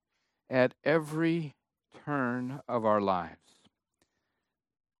at every turn of our lives.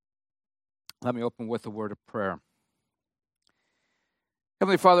 Let me open with a word of prayer.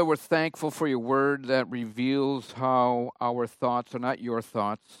 Heavenly Father, we're thankful for your word that reveals how our thoughts are not your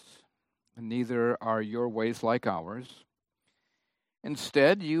thoughts, and neither are your ways like ours.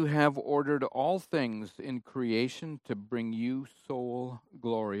 Instead, you have ordered all things in creation to bring you sole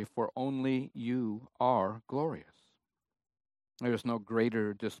glory, for only you are glorious. There is no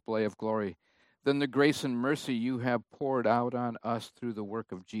greater display of glory than the grace and mercy you have poured out on us through the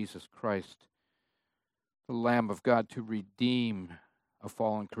work of Jesus Christ, the Lamb of God, to redeem a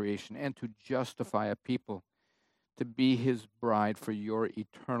fallen creation and to justify a people to be his bride for your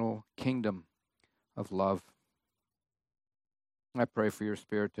eternal kingdom of love. I pray for your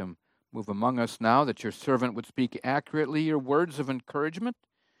Spirit to move among us now, that your servant would speak accurately your words of encouragement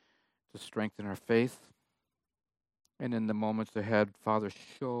to strengthen our faith. And in the moments ahead, Father,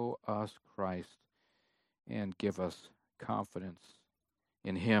 show us Christ and give us confidence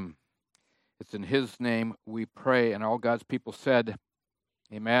in him. It's in his name we pray, and all God's people said,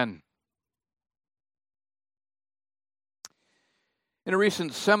 Amen. In a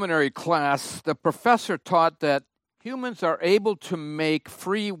recent seminary class, the professor taught that humans are able to make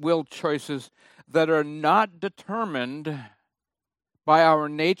free will choices that are not determined by our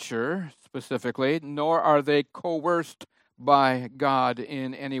nature specifically, nor are they coerced by God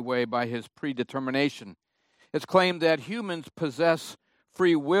in any way by his predetermination. It's claimed that humans possess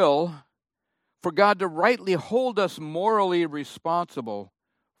free will for God to rightly hold us morally responsible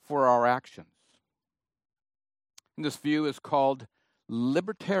for our actions. And this view is called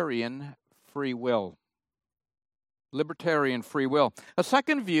libertarian free will. Libertarian free will. A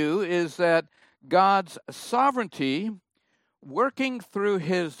second view is that God's sovereignty, working through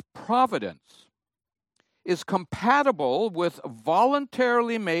his providence, is compatible with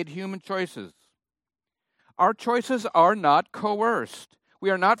voluntarily made human choices. Our choices are not coerced. We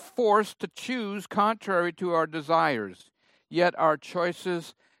are not forced to choose contrary to our desires. Yet our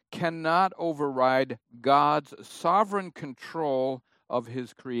choices cannot override God's sovereign control of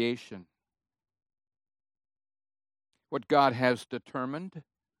his creation. What God has determined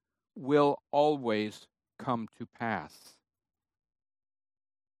will always come to pass,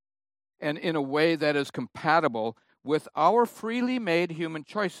 and in a way that is compatible with our freely made human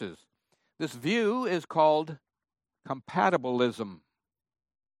choices. This view is called compatibilism.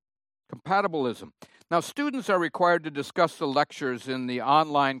 Compatibilism. Now, students are required to discuss the lectures in the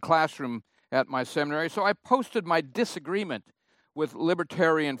online classroom at my seminary, so I posted my disagreement with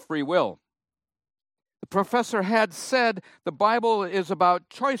libertarian free will. The professor had said the Bible is about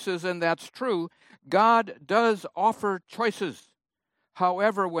choices, and that's true. God does offer choices.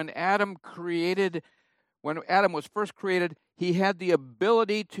 However, when Adam was first created, he had the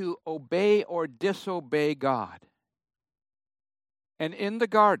ability to obey or disobey God. And in the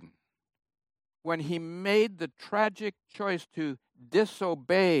garden, when he made the tragic choice to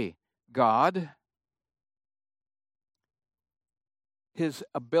disobey God, his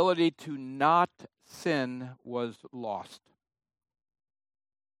ability to not sin was lost.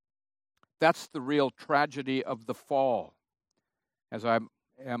 That's the real tragedy of the fall. As I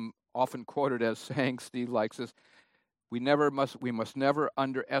am often quoted as saying, Steve likes this, we must never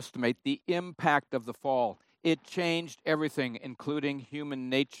underestimate the impact of the fall. It changed everything, including human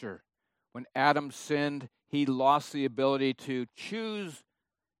nature. When Adam sinned, he lost the ability to choose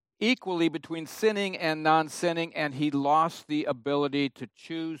equally between sinning and non-sinning, and he lost the ability to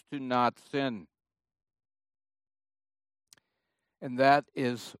choose to not sin. And that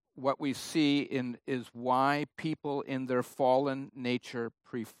is what we see is why people in their fallen nature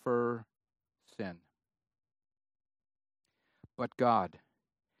prefer sin. But God,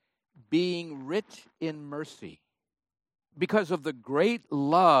 being rich in mercy, because of the great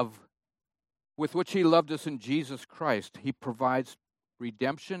love with which he loved us in Jesus Christ, he provides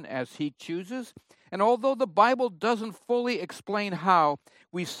redemption as he chooses. And although the Bible doesn't fully explain how,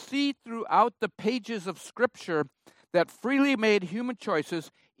 we see throughout the pages of Scripture that freely made human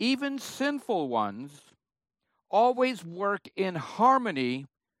choices, even sinful ones, always work in harmony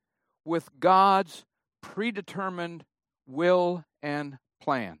with God's predetermined will and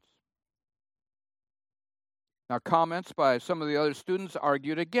plans. Now, comments by some of the other students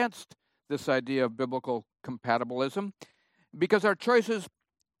argued against this idea of biblical compatibilism because our choices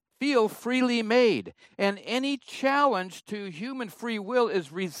feel freely made, and any challenge to human free will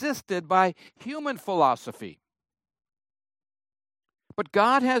is resisted by human philosophy. But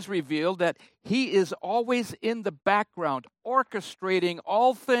God has revealed that he is always in the background, orchestrating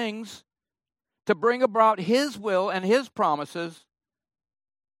all things to bring about his will and his promises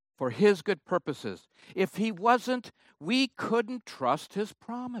for his good purposes. If he wasn't, we couldn't trust his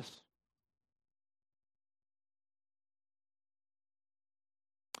promise.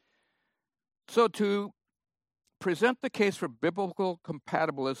 So to present the case for biblical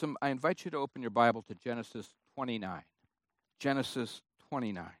compatibilism, I invite you to open your Bible to Genesis 29. Genesis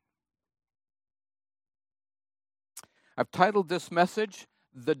 29. I've titled this message,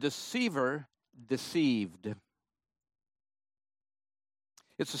 The Deceiver Deceived.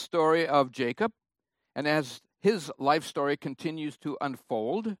 It's a story of Jacob, and as his life story continues to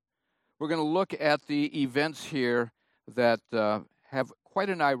unfold, we're going to look at the events here that have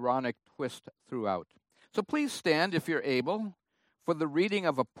quite an ironic twist throughout. So please stand, if you're able, for the reading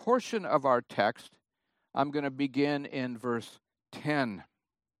of a portion of our text. I'm going to begin in verse 10.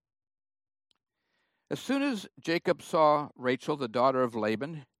 As soon as Jacob saw Rachel, the daughter of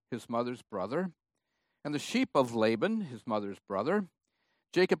Laban, his mother's brother, and the sheep of Laban, his mother's brother,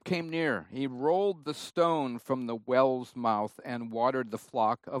 Jacob came near. He rolled the stone from the well's mouth and watered the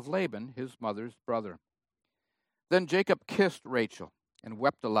flock of Laban, his mother's brother. Then Jacob kissed Rachel and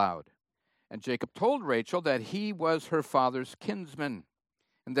wept aloud. And Jacob told Rachel that he was her father's kinsman,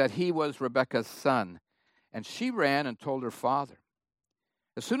 and that he was Rebekah's son. And she ran and told her father.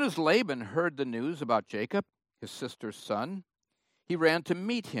 As soon as Laban heard the news about Jacob, his sister's son, he ran to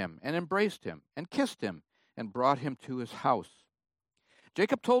meet him and embraced him and kissed him and brought him to his house.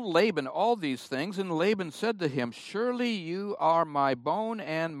 Jacob told Laban all these things, and Laban said to him, "Surely you are my bone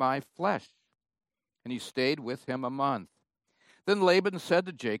and my flesh." And he stayed with him a month. Then Laban said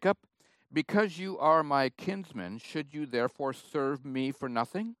to Jacob, "Because you are my kinsman, should you therefore serve me for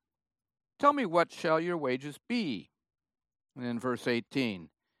nothing? Tell me, what shall your wages be?" And in verse 18,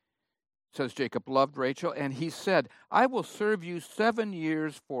 it says Jacob loved Rachel, and he said, "I will serve you 7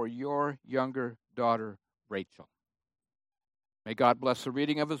 years for your younger daughter, Rachel." May God bless the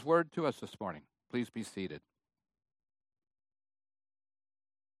reading of his word to us this morning. Please be seated.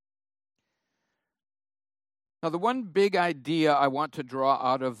 Now, the one big idea I want to draw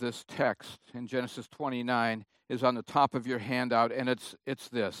out of this text in Genesis 29 is on the top of your handout, and it's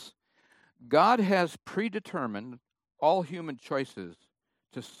this. God has predetermined all human choices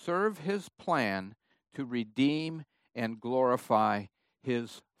to serve his plan to redeem and glorify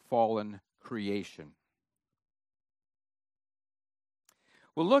his fallen creation.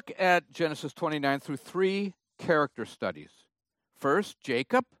 We'll look at Genesis 29 through 3 character studies. First,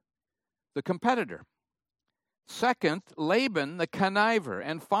 Jacob, the competitor. Second, Laban, the conniver.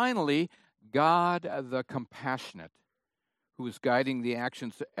 And finally, God, the compassionate, who is guiding the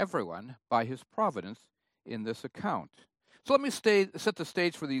actions of everyone by his providence in this account. So let me set the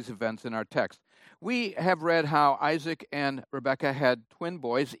stage for these events in our text. We have read how Isaac and Rebekah had twin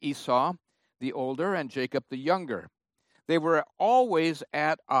boys, Esau, the older, and Jacob, the younger. They were always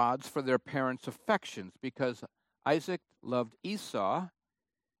at odds for their parents' affections because Isaac loved Esau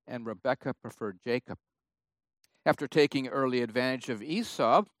and Rebekah preferred Jacob. After taking early advantage of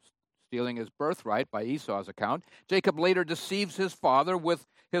Esau, stealing his birthright by Esau's account, Jacob later deceives his father with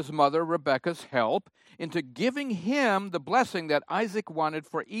his mother Rebekah's help into giving him the blessing that Isaac wanted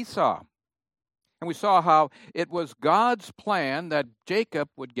for Esau. And we saw how it was God's plan that Jacob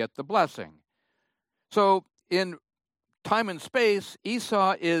would get the blessing. So in time and space,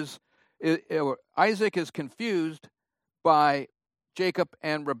 Isaac is confused by Jacob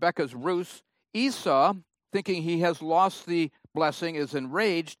and Rebekah's ruse. Esau, thinking he has lost the blessing, is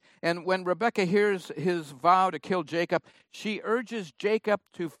enraged. And when Rebekah hears his vow to kill Jacob, she urges Jacob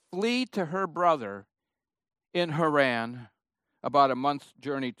to flee to her brother in Haran, about a month's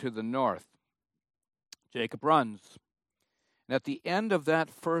journey to the north. Jacob runs. And at the end of that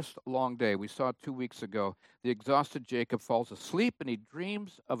first long day, we saw 2 weeks ago, the exhausted Jacob falls asleep and he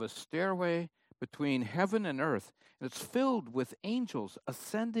dreams of a stairway between heaven and earth. And it's filled with angels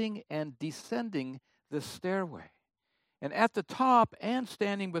ascending and descending this stairway. And at the top and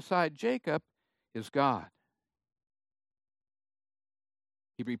standing beside Jacob is God.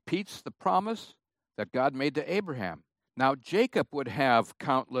 He repeats the promise that God made to Abraham. Now Jacob would have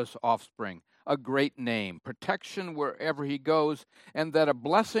countless offspring, a great name, protection wherever he goes, and that a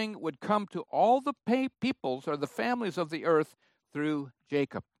blessing would come to all the peoples or the families of the earth through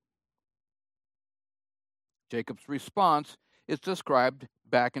Jacob. Jacob's response is described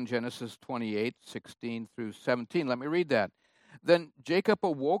back in Genesis 28, 16 through 17. Let me read that. Then Jacob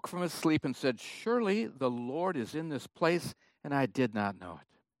awoke from his sleep and said, "Surely the Lord is in this place, and I did not know it."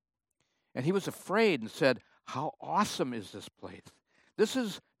 And he was afraid and said, "How awesome is this place! This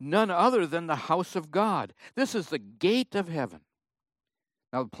is none other than the house of God. This is the gate of heaven."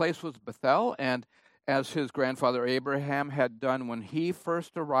 Now the place was Bethel, and as his grandfather Abraham had done when he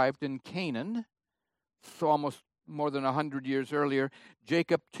first arrived in Canaan, so almost more than 100 years earlier,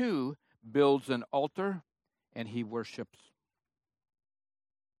 Jacob too builds an altar and he worships.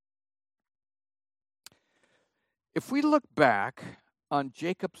 If we look back on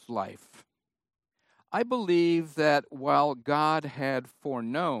Jacob's life, I believe that while God had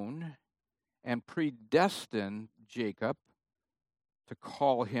foreknown and predestined Jacob to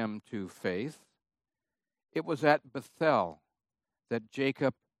call him to faith, it was at Bethel that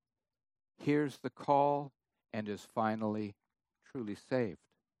Jacob hears the call and is finally truly saved.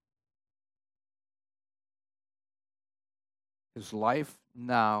 His life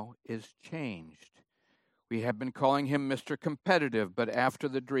now is changed. We have been calling him Mr. Competitive, but after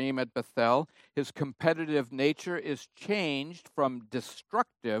the dream at Bethel, his competitive nature is changed from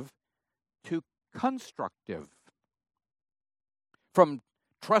destructive to constructive. From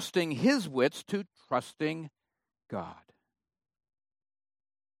trusting his wits to trusting God.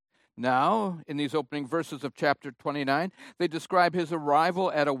 Now, in these opening verses of chapter 29, they describe his arrival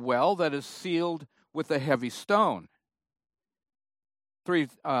at a well that is sealed with a heavy stone. Three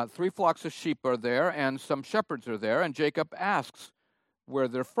flocks of sheep are there, and some shepherds are there, and Jacob asks where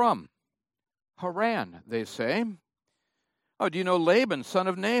they're from. Haran, they say. Oh, do you know Laban, son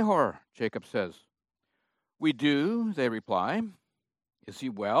of Nahor? Jacob says. We do, they reply. Is he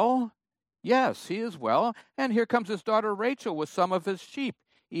well? Yes, he is well, and here comes his daughter Rachel with some of his sheep,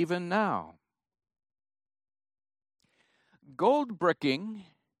 even now. Gold bricking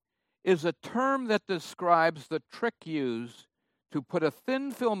is a term that describes the trick used to put a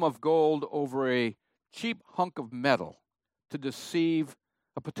thin film of gold over a cheap hunk of metal to deceive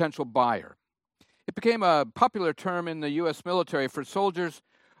a potential buyer. It became a popular term in the U.S. military for soldiers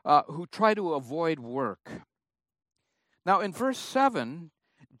who try to avoid work. Now, in verse 7,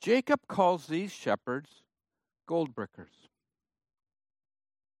 Jacob calls these shepherds gold brickers.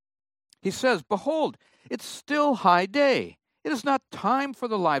 He says, "Behold, it's still high day. It is not time for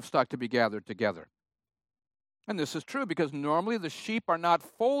the livestock to be gathered together." And this is true because normally the sheep are not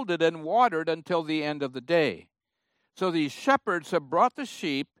folded and watered until the end of the day. So these shepherds have brought the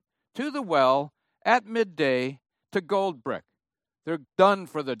sheep to the well at midday to gold brick. They're done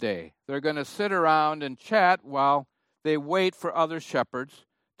for the day. They're going to sit around and chat while they wait for other shepherds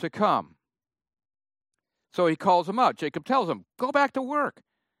to come. So he calls them out. Jacob tells them, go back to work.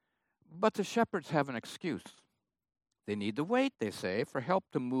 But the shepherds have an excuse. They need to wait, they say, for help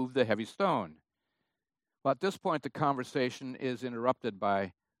to move the heavy stone. Well, at this point, the conversation is interrupted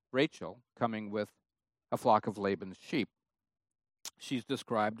by Rachel coming with a flock of Laban's sheep. She's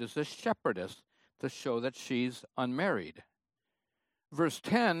described as a shepherdess to show that she's unmarried. Verse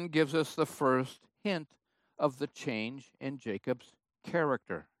 10 gives us the first hint of the change in Jacob's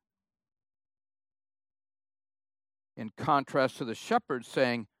character. In contrast to the shepherds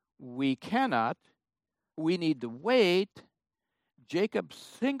saying, we cannot, we need to wait, Jacob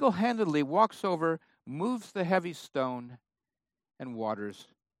single-handedly walks over, moves the heavy stone, and waters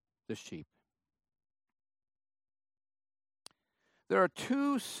the sheep. There are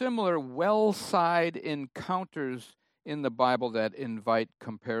two similar well-side encounters in the Bible that invite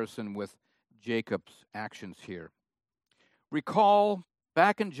comparison with Jacob's actions here. Recall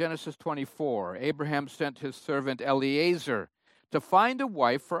back in Genesis 24, Abraham sent his servant Eliezer to find a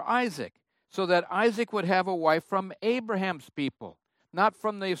wife for Isaac, so that Isaac would have a wife from Abraham's people, not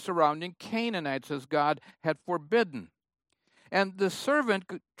from the surrounding Canaanites as God had forbidden. And the servant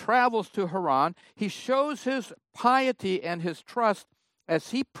travels to Haran. He shows his piety and his trust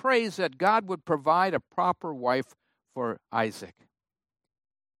as he prays that God would provide a proper wife for Isaac.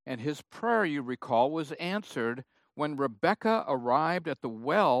 And his prayer, you recall, was answered when Rebekah arrived at the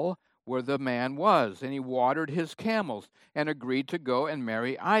well where the man was, and he watered his camels and agreed to go and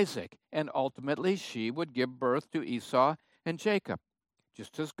marry Isaac. And ultimately she would give birth to Esau and Jacob,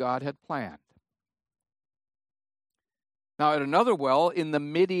 just as God had planned. Now, at another well in the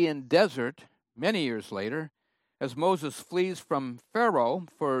Midian desert, many years later, as Moses flees from Pharaoh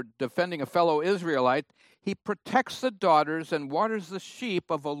for defending a fellow Israelite, he protects the daughters and waters the sheep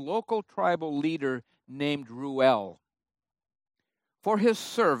of a local tribal leader named Ruel. For his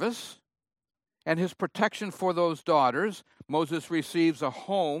service and his protection for those daughters, Moses receives a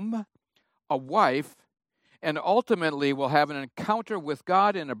home, a wife, and ultimately will have an encounter with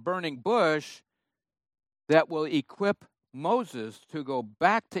God in a burning bush that will equip Moses to go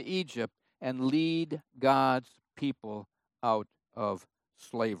back to Egypt and lead God's people out of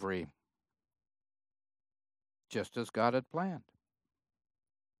slavery, just as God had planned.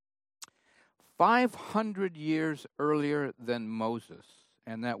 500 years earlier than Moses,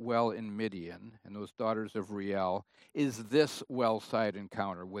 and that well in Midian and those daughters of Reuel is this well-side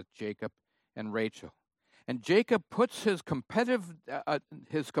encounter with Jacob and Rachel. And Jacob puts his competitive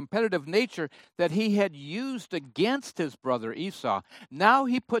nature that he had used against his brother Esau, now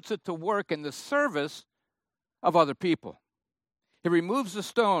he puts it to work in the service of other people. He removes the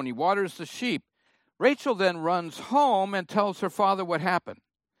stone, he waters the sheep. Rachel then runs home and tells her father what happened.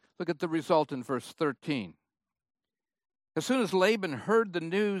 Look at the result in verse 13. As soon as Laban heard the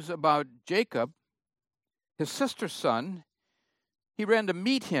news about Jacob, his sister's son, he ran to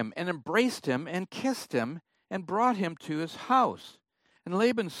meet him and embraced him and kissed him and brought him to his house. And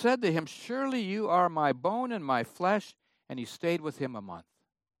Laban said to him, "Surely you are my bone and my flesh." And he stayed with him a month.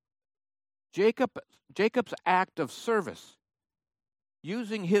 Jacob's act of service,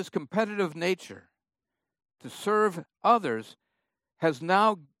 using his competitive nature to serve others, has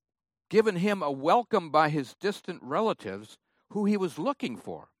now given him a welcome by his distant relatives who he was looking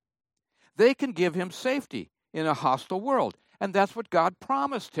for. They can give him safety in a hostile world. And that's what God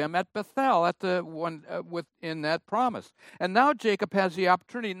promised him at Bethel, at the one within that promise. And now Jacob has the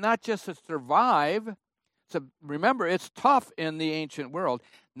opportunity not just to survive. So remember, it's tough in the ancient world.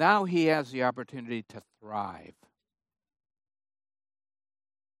 Now he has the opportunity to thrive.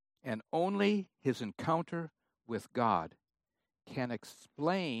 And only his encounter with God can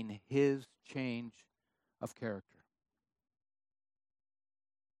explain his change of character.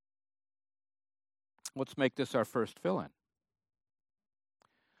 Let's make this our first fill-in.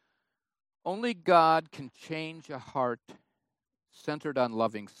 Only God can change a heart centered on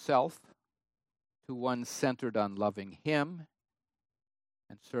loving self to one centered on loving Him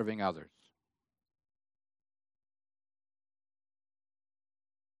and serving others.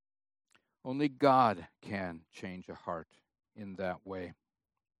 Only God can change a heart in that way.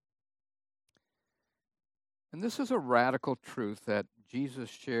 And this is a radical truth that Jesus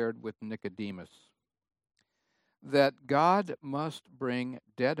shared with Nicodemus, that God must bring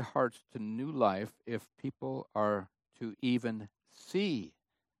dead hearts to new life if people are to even see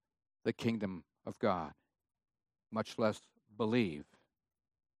the kingdom of God, much less believe,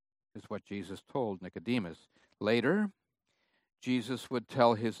 is what Jesus told Nicodemus. Later, Jesus would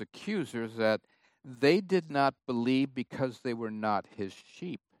tell his accusers that they did not believe because they were not his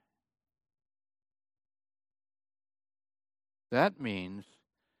sheep. That means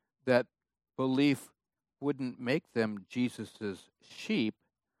that belief wouldn't make them Jesus's sheep.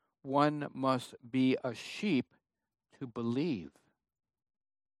 One must be a sheep to believe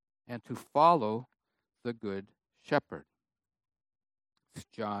and to follow the good shepherd. It's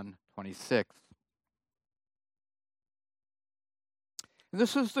John 26. And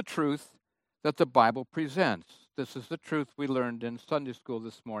this is the truth that the Bible presents. This is the truth we learned in Sunday school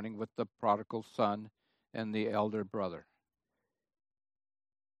this morning with the prodigal son and the elder brother.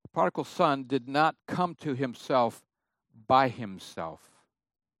 The prodigal son did not come to himself by himself.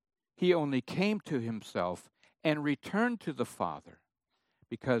 He only came to himself and returned to the Father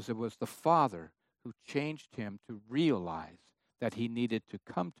because it was the Father who changed him to realize that he needed to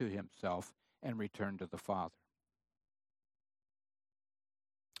come to himself and return to the Father.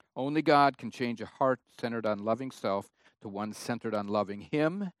 Only God can change a heart centered on loving self to one centered on loving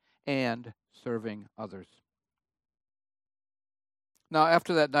Him and serving others. Now,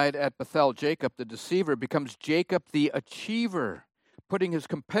 after that night at Bethel, Jacob the deceiver becomes Jacob the achiever, putting his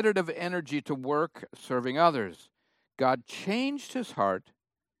competitive energy to work serving others. God changed his heart,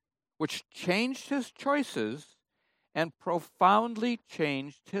 which changed his choices, and profoundly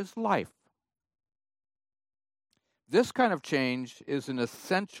changed his life. This kind of change is an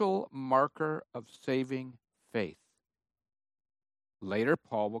essential marker of saving faith. Later,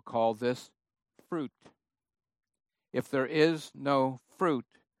 Paul will call this fruit. If there is no fruit,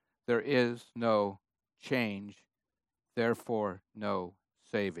 there is no change, therefore no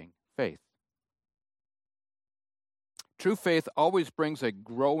saving faith. True faith always brings a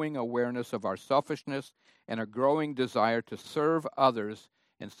growing awareness of our selfishness and a growing desire to serve others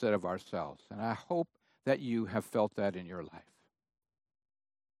instead of ourselves. And I hope that you have felt that in your life.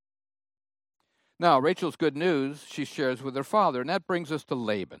 Now, Rachel's good news she shares with her father, and that brings us to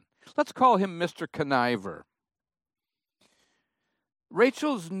Laban. Let's call him Mr. Conniver.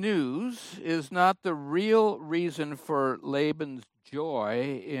 Rachel's news is not the real reason for Laban's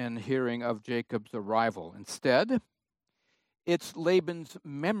joy in hearing of Jacob's arrival. Instead, it's Laban's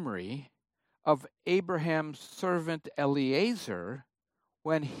memory of Abraham's servant Eliezer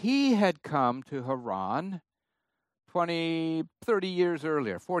when he had come to Haran 20, 30 years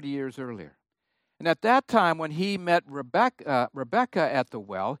earlier, 40 years earlier. And at that time, when he met Rebekah at the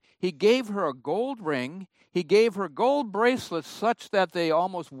well, he gave her a gold ring. He gave her gold bracelets such that they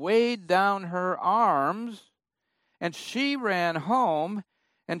almost weighed down her arms. And she ran home.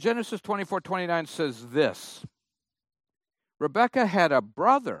 And Genesis 24:29 says this: Rebekah had a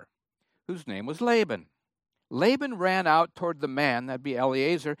brother whose name was Laban. Laban ran out toward the man, that'd be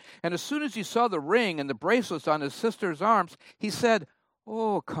Eliezer, and as soon as he saw the ring and the bracelets on his sister's arms, he said,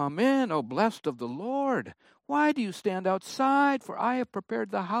 "Oh, come in, O blessed of the Lord. Why do you stand outside? For I have prepared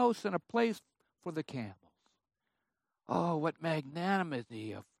the house and a place for the camels." Oh, what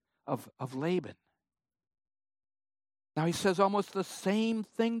magnanimity of Laban. Now he says almost the same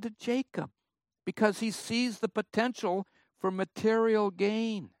thing to Jacob because he sees the potential for material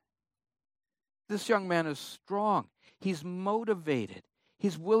gain. This young man is strong. He's motivated.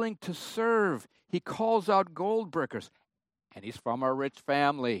 He's willing to serve. He calls out gold brickers. And he's from a rich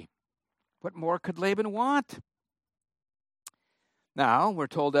family. What more could Laban want? Now, we're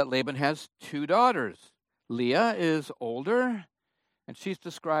told that Laban has 2 daughters. Leah is older, and she's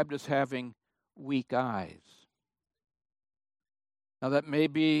described as having weak eyes. Now, that may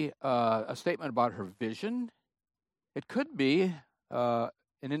be a statement about her vision. It could be an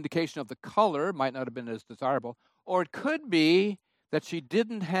indication of the color, might not have been as desirable, or it could be that she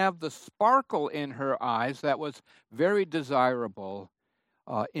didn't have the sparkle in her eyes that was very desirable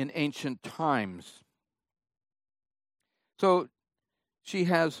in ancient times. So she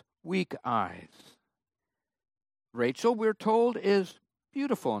has weak eyes. Rachel, we're told, is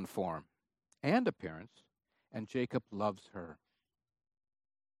beautiful in form and appearance, and Jacob loves her.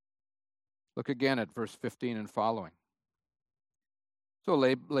 Look again at verse 15 and following. So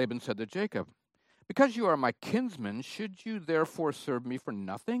Laban said to Jacob, "Because you are my kinsman, should you therefore serve me for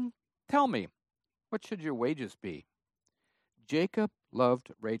nothing? Tell me, what should your wages be?" Jacob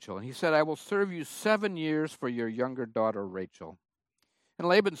loved Rachel, and he said, "I will serve you 7 years for your younger daughter Rachel." And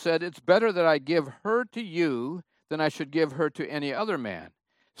Laban said, "It's better that I give her to you than I should give her to any other man.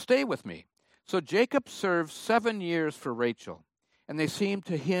 Stay with me." So Jacob served 7 years for Rachel, and they seemed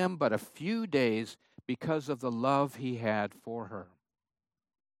to him but a few days because of the love he had for her.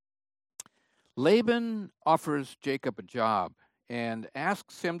 Laban offers Jacob a job and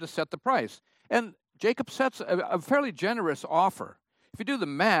asks him to set the price. And Jacob sets a fairly generous offer. If you do the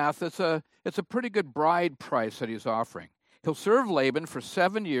math, it's a pretty good bride price that he's offering. He'll serve Laban for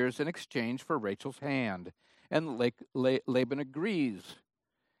 7 years in exchange for Rachel's hand. And Laban agrees.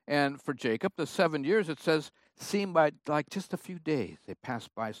 And for Jacob, the 7 years, it says, seem like just a few days. They pass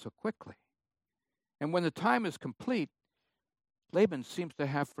by so quickly. And when the time is complete, Laban seems to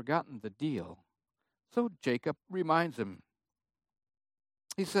have forgotten the deal. So Jacob reminds him.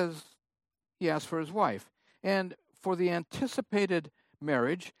 He asks for his wife. And for the anticipated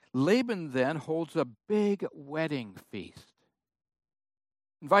marriage, Laban then holds a big wedding feast.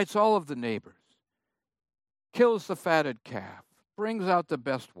 Invites all of the neighbors. Kills the fatted calf. Brings out the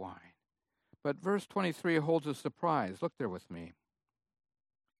best wine. But verse 23 holds a surprise. Look there with me.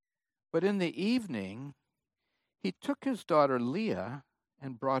 But in the evening, he took his daughter Leah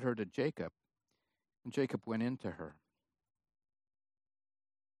and brought her to Jacob, and Jacob went in to her.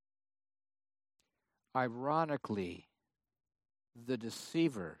 Ironically, the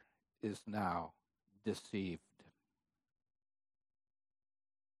deceiver is now deceived.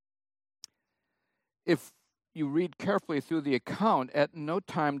 If you read carefully through the account, at no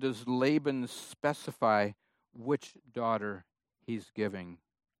time does Laban specify which daughter he's giving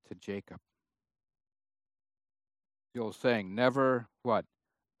to Jacob. The old saying, never what?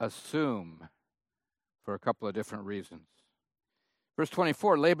 Assume, for a couple of different reasons. Verse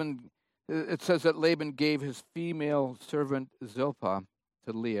 24, it says that Laban gave his female servant Zilpah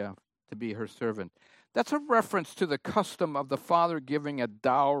to Leah to be her servant. That's a reference to the custom of the father giving a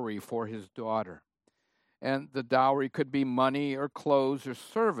dowry for his daughter. And the dowry could be money or clothes or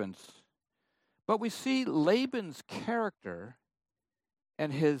servants. But we see Laban's character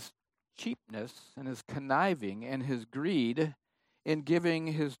and his cheapness and his conniving and his greed in giving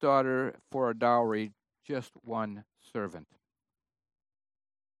his daughter for a dowry just one servant.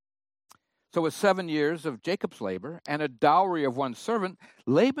 So with 7 years of Jacob's labor and a dowry of one servant,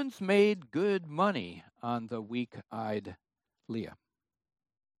 Laban's made good money on the weak-eyed Leah.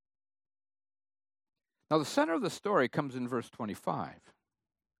 Now the center of the story comes in verse 25.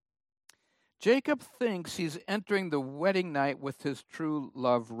 Jacob thinks he's entering the wedding night with his true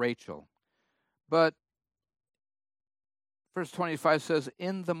love, Rachel. But verse 25 says,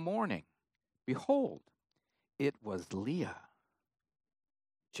 in the morning, behold, it was Leah.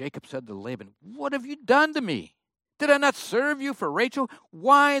 Jacob said to Laban, what have you done to me? Did I not serve you for Rachel?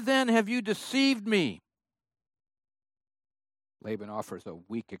 Why then have you deceived me? Laban offers a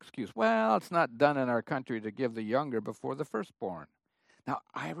weak excuse. Well, it's not done in our country to give the younger before the firstborn. Now,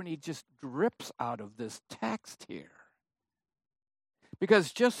 irony just drips out of this text here.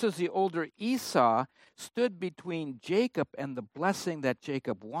 Because just as the older Esau stood between Jacob and the blessing that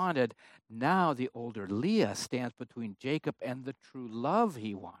Jacob wanted, now the older Leah stands between Jacob and the true love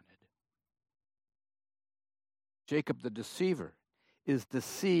he wanted. Jacob the deceiver is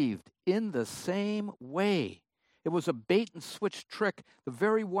deceived in the same way. It was a bait and switch trick, the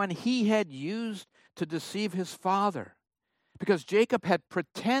very one he had used to deceive his father. Because Jacob had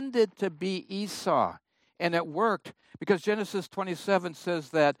pretended to be Esau, and it worked, because Genesis 27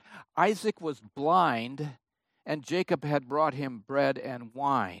 says that Isaac was blind, and Jacob had brought him bread and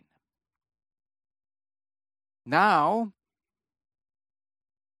wine. Now,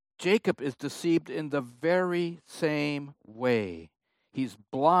 Jacob is deceived in the very same way. He's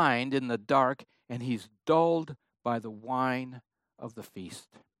blind in the dark, and he's dulled by the wine of the feast.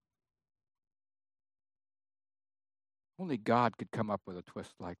 Only God could come up with a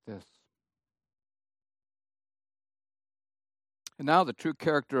twist like this. And now the true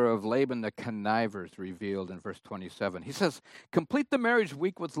character of Laban the conniver is revealed in verse 27. He says, complete the marriage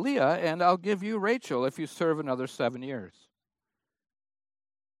week with Leah, and I'll give you Rachel if you serve another 7 years.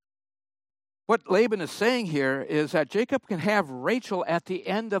 What Laban is saying here is that Jacob can have Rachel at the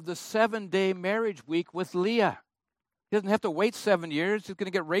end of the 7-day marriage week with Leah. He doesn't have to wait 7 years. He's going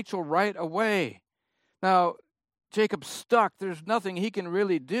to get Rachel right away. Now, Jacob's stuck. There's nothing he can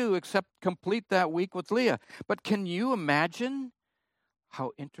really do except complete that week with Leah. But can you imagine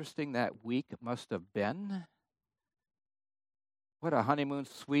how interesting that week must have been? What a honeymoon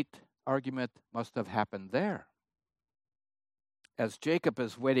suite argument must have happened there. As Jacob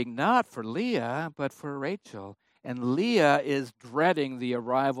is waiting not for Leah, but for Rachel. And Leah is dreading the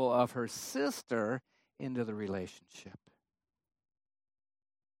arrival of her sister into the relationship.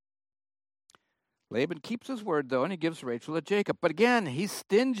 Laban keeps his word, though, and he gives Rachel to Jacob. But again, he's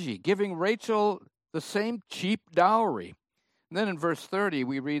stingy, giving Rachel the same cheap dowry. And then in verse 30,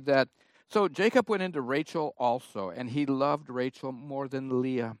 we read that, so Jacob went into Rachel also, and he loved Rachel more than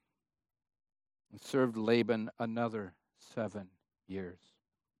Leah, and served Laban another 7 years.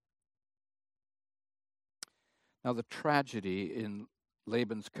 Now, the tragedy in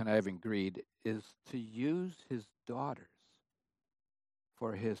Laban's conniving greed is to use his daughters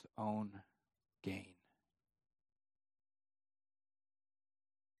for his own gain.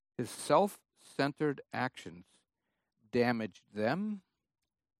 His self-centered actions damaged them,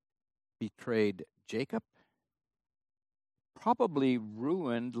 betrayed Jacob, probably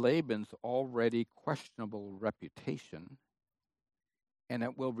ruined Laban's already questionable reputation, and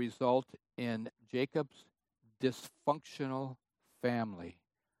it will result in Jacob's dysfunctional family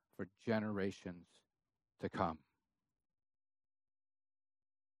for generations to come.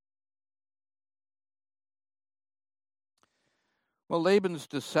 Well, Laban's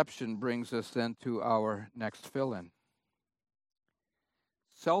deception brings us then to our next fill-in.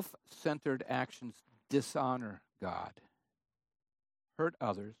 Self-centered actions dishonor God, hurt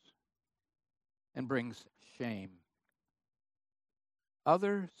others, and brings shame.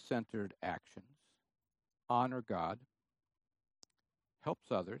 Other-centered actions honor God, helps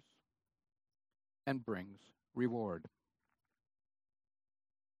others, and brings reward.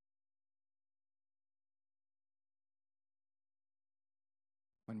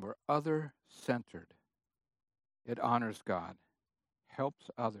 When we're other-centered, it honors God,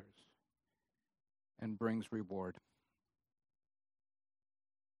 helps others, and brings reward.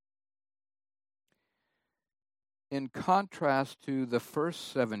 In contrast to the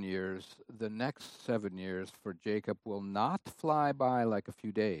first 7 years, the next 7 years for Jacob will not fly by like a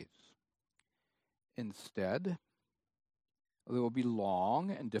few days. Instead, there will be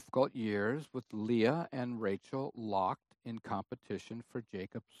long and difficult years with Leah and Rachel locked in competition for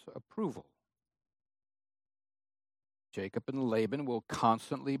Jacob's approval. Jacob and Laban will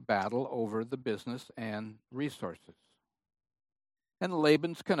constantly battle over the business and resources. And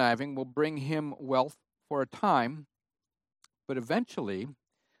Laban's conniving will bring him wealth for a time, but eventually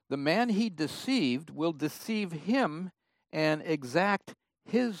the man he deceived will deceive him and exact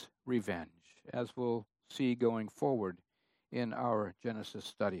his revenge, as we'll see going forward in our Genesis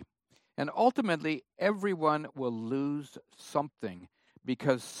study. And ultimately, everyone will lose something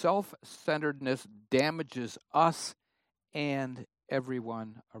because self-centeredness damages us and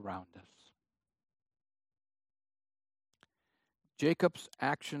everyone around us. Jacob's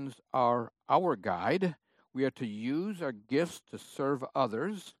actions are our guide. We are to use our gifts to serve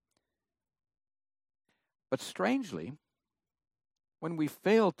others. But strangely, when we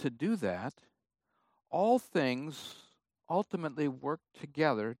fail to do that, all things ultimately work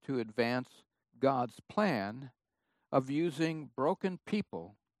together to advance God's plan of using broken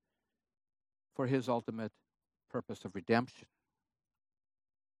people for his ultimate purpose of redemption.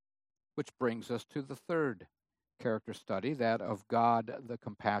 Which brings us to the third character study, that of God the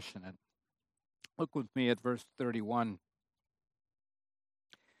compassionate. Look with me at verse 31.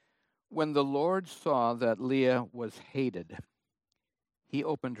 When the Lord saw that Leah was hated, he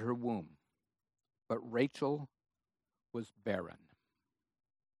opened her womb, but Rachel was barren.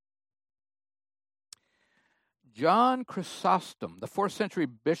 John Chrysostom, the 4th century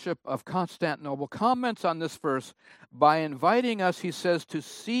bishop of Constantinople, comments on this verse by inviting us, he says, to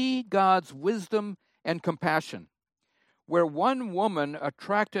see God's wisdom and compassion. Where one woman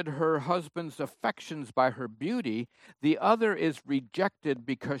attracted her husband's affections by her beauty, the other is rejected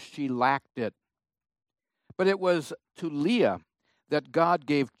because she lacked it. But it was to Leah that God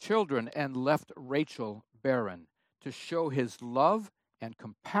gave children and left Rachel barren, to show his love and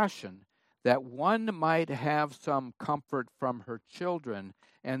compassion, that one might have some comfort from her children,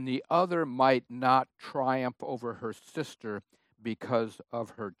 and the other might not triumph over her sister because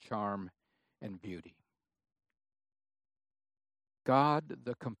of her charm and beauty. God,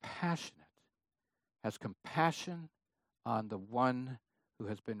 the compassionate, has compassion on the one who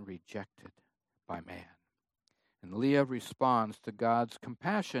has been rejected by man. And Leah responds to God's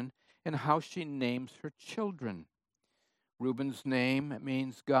compassion in how she names her children. Reuben's name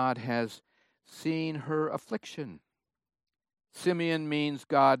means God has seen her affliction. Simeon means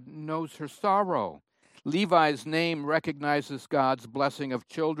God knows her sorrow. Levi's name recognizes God's blessing of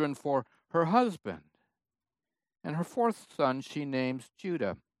children for her husband. And her fourth son she names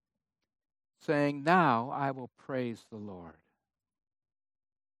Judah, saying, "Now I will praise the Lord."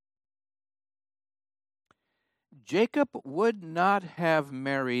 Jacob would not have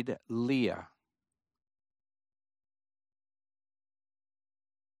married Leah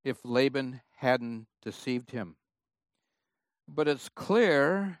if Laban hadn't deceived him. But it's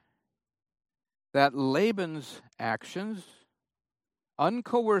clear that Laban's actions,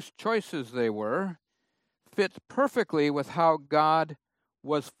 uncoerced choices they were, fit perfectly with how God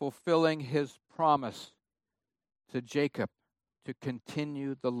was fulfilling his promise to Jacob to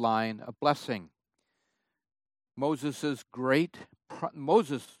continue the line of blessing. Moses,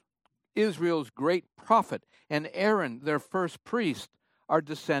 Israel's great prophet, and Aaron, their first priest, are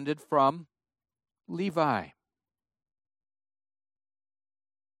descended from Levi.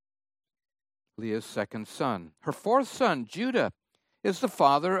 Leah's second son. Her fourth son, Judah, is the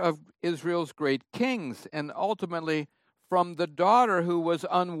father of Israel's great kings, and ultimately from the daughter who was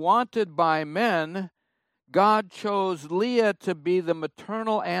unwanted by men, God chose Leah to be the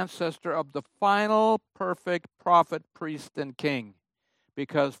maternal ancestor of the final perfect prophet, priest, and king,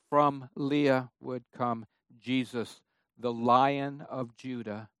 because from Leah would come Jesus, the Lion of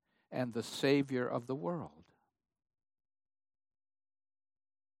Judah and the Savior of the world.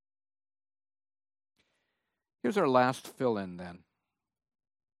 Here's our last fill-in then.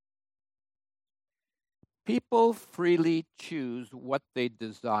 People freely choose what they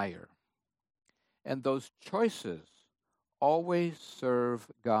desire, and those choices always serve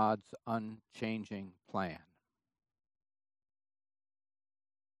God's unchanging plan.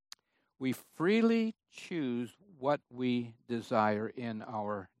 We freely choose what we desire in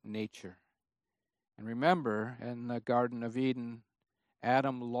our nature. And remember, in the Garden of Eden,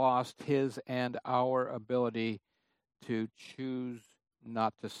 Adam lost his and our ability to choose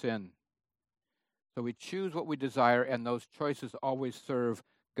not to sin. So we choose what we desire, and those choices always serve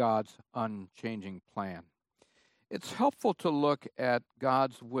God's unchanging plan. It's helpful to look at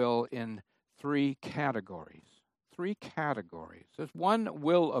God's will in three categories. Three categories. There's one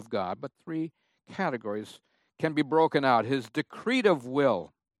will of God, but three categories can be broken out. His decretive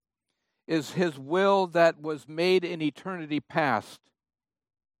will is his will that was made in eternity past.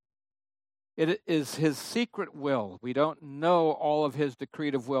 It is his secret will. We don't know all of his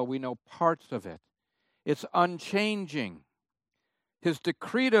decretive will. We know parts of it. It's unchanging. His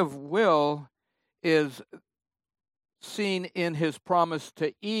decretive will is seen in his promise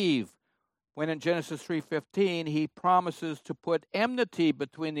to Eve, when in Genesis 3:15 he promises to put enmity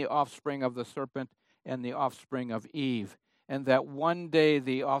between the offspring of the serpent and the offspring of Eve, and that one day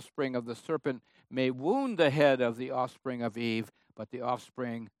the offspring of the serpent may wound the head of the offspring of Eve, but the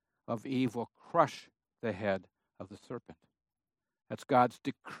offspring of Eve will crush the head of the serpent. That's God's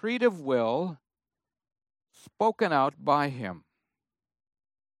decretive will spoken out by him.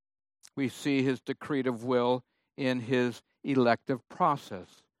 We see his decretive will in his elective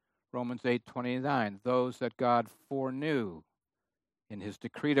process. Romans 8:29, those that God foreknew in his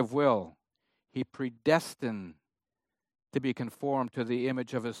decretive will, he predestined to be conformed to the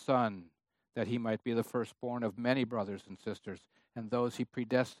image of his Son, that he might be the firstborn of many brothers and sisters. And those he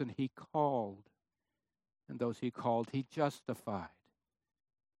predestined, he called. And those he called, he justified.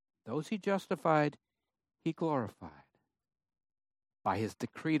 Those he justified, he glorified by his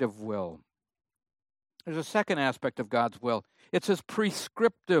decretive will. There's a second aspect of God's will. It's his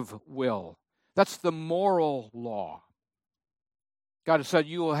prescriptive will. That's the moral law. God has said,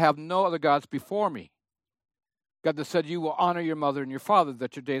 you will have no other gods before me. God has said, you will honor your mother and your father,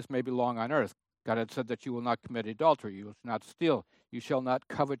 that your days may be long on earth. God had said that you will not commit adultery, you will not steal, you shall not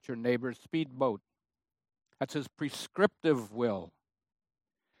covet your neighbor's speedboat. That's his prescriptive will.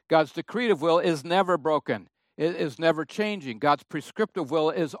 God's decretive will is never broken. It is never changing. God's prescriptive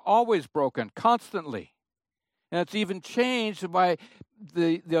will is always broken, constantly. And it's even changed by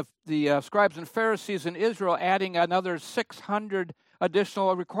the scribes and Pharisees in Israel adding another 600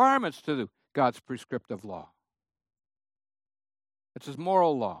 additional requirements to God's prescriptive law. It's his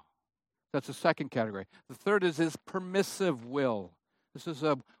moral law. That's the second category. The third is his permissive will. This is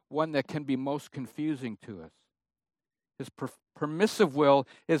one that can be most confusing to us. His permissive will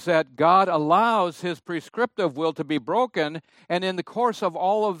is that God allows his prescriptive will to be broken, and in the course of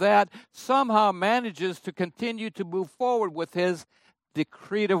all of that, somehow manages to continue to move forward with his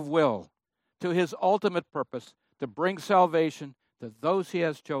decretive will to his ultimate purpose, to bring salvation to those he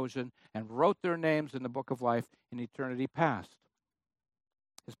has chosen and wrote their names in the book of life in eternity past.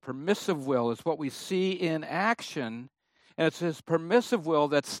 His permissive will is what we see in action, and it's his permissive will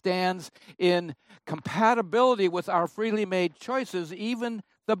that stands in compatibility with our freely made choices, even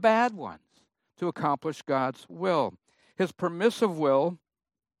the bad ones, to accomplish God's will. His permissive will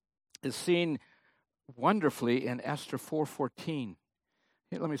is seen wonderfully in Esther 4:14.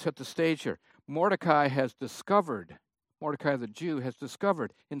 Let me set the stage here. Mordecai the Jew has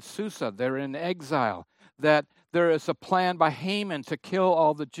discovered in Susa, they're in exile, that there is a plan by Haman to kill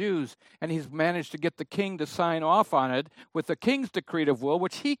all the Jews, and he's managed to get the king to sign off on it with the king's decretive will,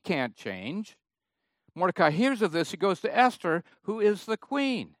 which he can't change. Mordecai hears of this. He goes to Esther, who is the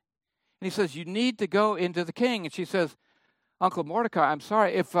queen, and he says, you need to go into the king. And she says, Uncle Mordecai, I'm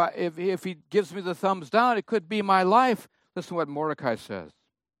sorry, if he gives me the thumbs down, it could be my life. Listen to what Mordecai says.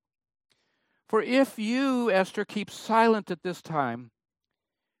 For if you, Esther, keep silent at this time,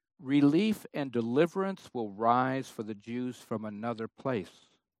 relief and deliverance will rise for the Jews from another place.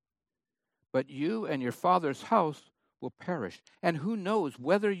 But you and your father's house will perish. And who knows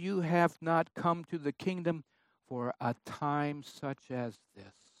whether you have not come to the kingdom for a time such as this.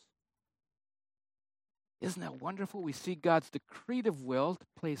 Isn't that wonderful? We see God's decretive will to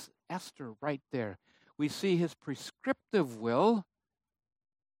place Esther right there. We see his prescriptive will,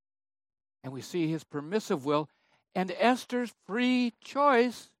 and we see his permissive will, and Esther's free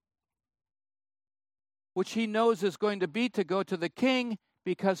choice, which he knows is going to be to go to the king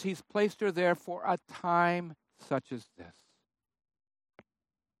because he's placed her there for a time such as this.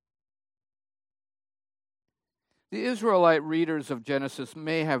 The Israelite readers of Genesis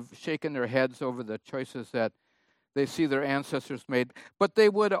may have shaken their heads over the choices that they see their ancestors made, but they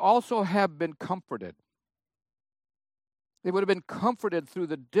would also have been comforted. They would have been comforted through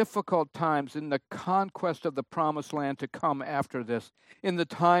the difficult times in the conquest of the promised land to come after this, in the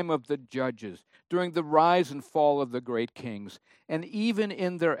time of the judges, during the rise and fall of the great kings, and even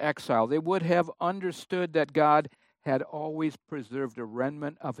in their exile. They would have understood that God had always preserved a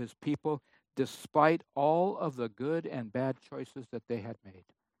remnant of his people despite all of the good and bad choices that they had made.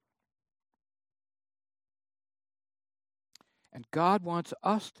 And God wants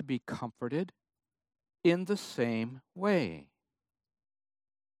us to be comforted in the same way.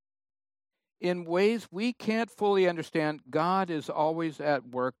 In ways we can't fully understand, God is always at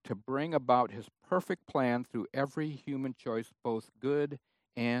work to bring about his perfect plan through every human choice, both good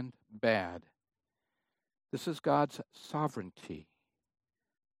and bad. This is God's sovereignty.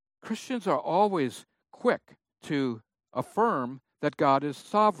 Christians are always quick to affirm that God is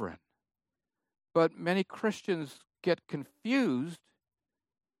sovereign, but many Christians get confused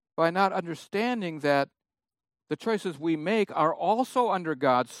by not understanding that the choices we make are also under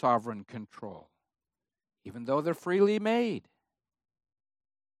God's sovereign control, even though they're freely made.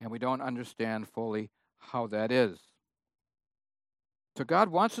 And we don't understand fully how that is. So God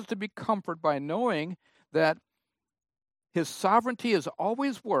wants us to be comforted by knowing that his sovereignty is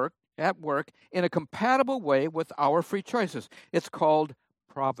always at work in a compatible way with our free choices. It's called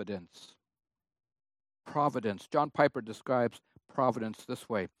providence. Providence. John Piper describes providence this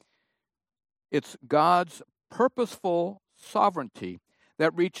way. It's God's purposeful sovereignty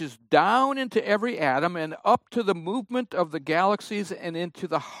that reaches down into every atom and up to the movement of the galaxies and into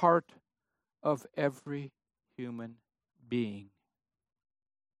the heart of every human being.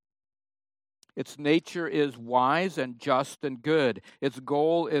 Its nature is wise and just and good. Its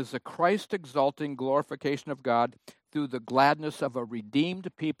goal is the Christ-exalting glorification of God through the gladness of a redeemed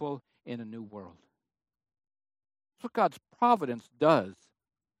people in a new world. That's what God's providence does.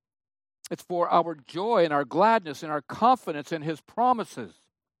 It's for our joy and our gladness and our confidence in His promises,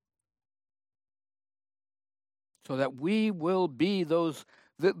 so that we will be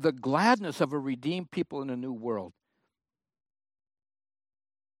the gladness of a redeemed people in a new world.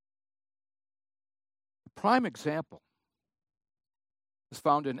 A prime example is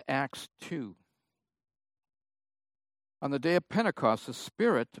found in Acts 2. On the day of Pentecost, the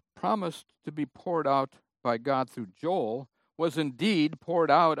Spirit promised to be poured out by God through Joel was indeed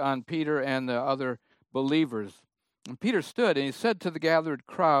poured out on Peter and the other believers. And Peter stood and he said to the gathered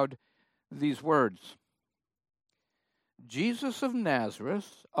crowd these words, "Jesus of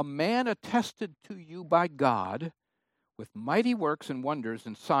Nazareth, a man attested to you by God with mighty works and wonders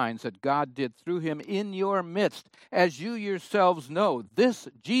and signs that God did through him in your midst, as you yourselves know, this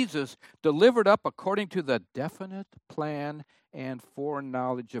Jesus delivered up according to the definite plan and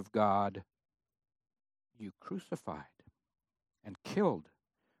foreknowledge of God, you crucified and killed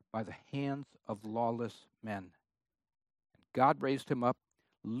by the hands of lawless men. And God raised him up,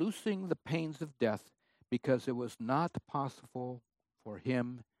 loosing the pains of death, because it was not possible for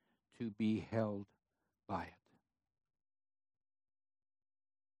him to be held by it."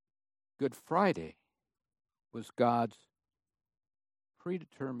 Good Friday was God's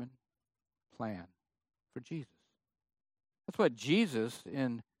predetermined plan for Jesus. That's what Jesus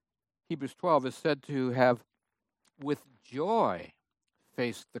in Hebrews 12 is said to have with joy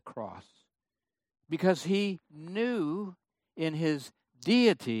faced the cross, because he knew in his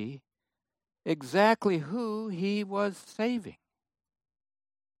deity exactly who he was saving.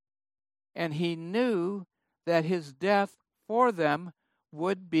 And he knew that his death for them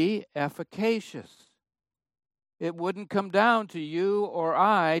would be efficacious. It wouldn't come down to you or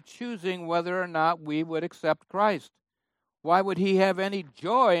I choosing whether or not we would accept Christ. Why would he have any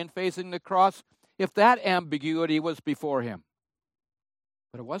joy in facing the cross if that ambiguity was before him?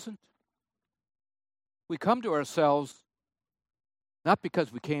 But it wasn't. We come to ourselves not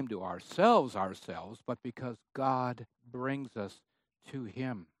because we came to ourselves, but because God brings us to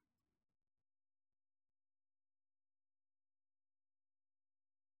him.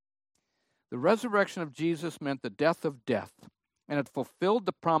 The resurrection of Jesus meant the death of death, and it fulfilled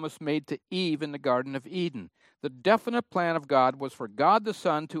the promise made to Eve in the Garden of Eden. The definite plan of God was for God the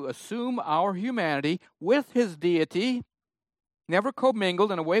Son to assume our humanity with his deity, never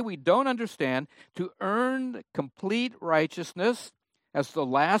commingled in a way we don't understand, to earn complete righteousness as the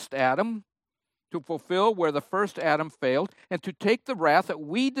last Adam, to fulfill where the first Adam failed, and to take the wrath that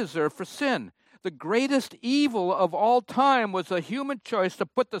we deserve for sin. The greatest evil of all time was a human choice to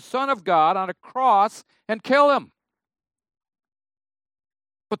put the Son of God on a cross and kill him.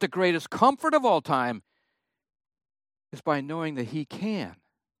 But the greatest comfort of all time is by knowing that he can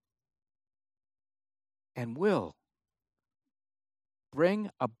and will bring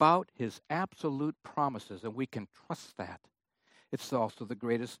about his absolute promises, and we can trust that. It's also the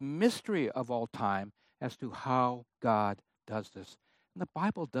greatest mystery of all time as to how God does this. And the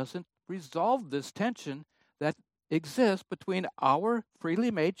Bible doesn't resolve this tension that exists between our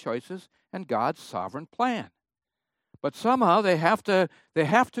freely made choices and God's sovereign plan. But somehow they have to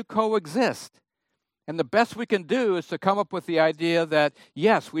coexist. And the best we can do is to come up with the idea that,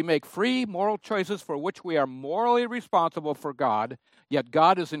 yes, we make free moral choices for which we are morally responsible for God, yet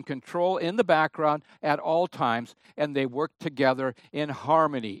God is in control in the background at all times, and they work together in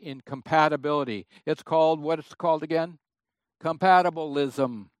harmony, in compatibility. It's called, what it's called again?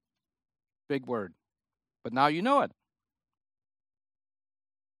 Compatibilism. Big word. But now you know it.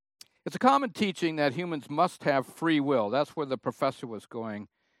 It's a common teaching that humans must have free will. That's where the professor was going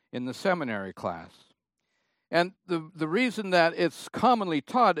in the seminary class. And the reason that it's commonly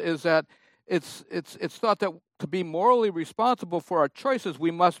taught is that it's thought that to be morally responsible for our choices,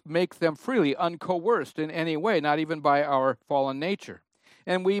 we must make them freely, uncoerced in any way, not even by our fallen nature.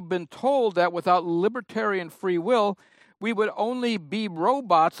 And we've been told that without libertarian free will, we would only be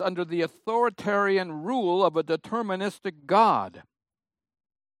robots under the authoritarian rule of a deterministic God.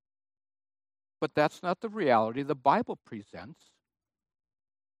 But that's not the reality the Bible presents.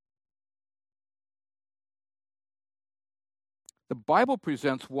 The Bible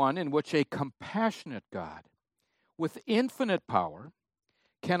presents one in which a compassionate God with infinite power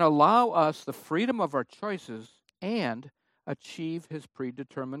can allow us the freedom of our choices and achieve his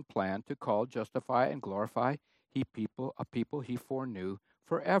predetermined plan to call, justify, and glorify a people he foreknew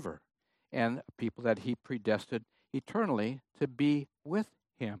forever, and a people that he predestined eternally to be with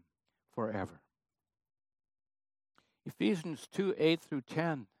him forever. Ephesians 2:8-10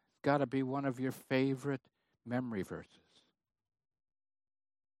 has got to be one of your favorite memory verses.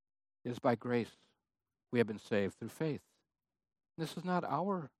 It is by grace we have been saved through faith. This is not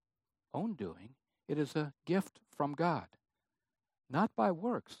our own doing. It is a gift from God, not by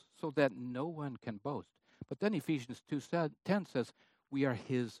works, so that no one can boast. But then Ephesians 2:10 says, we are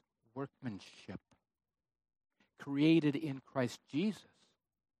his workmanship, created in Christ Jesus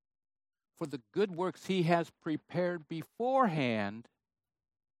for the good works he has prepared beforehand,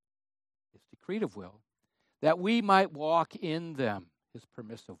 his decretive will, that we might walk in them, his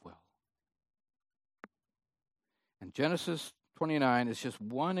permissive will. And Genesis 29 is just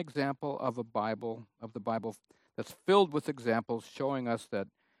one example of the Bible that's filled with examples showing us that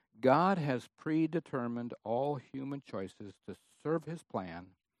God has predetermined all human choices to serve his plan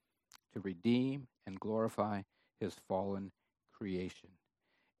to redeem and glorify his fallen creation.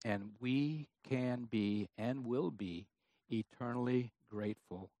 And we can be and will be eternally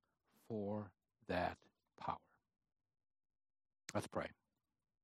grateful for that power. Let's pray.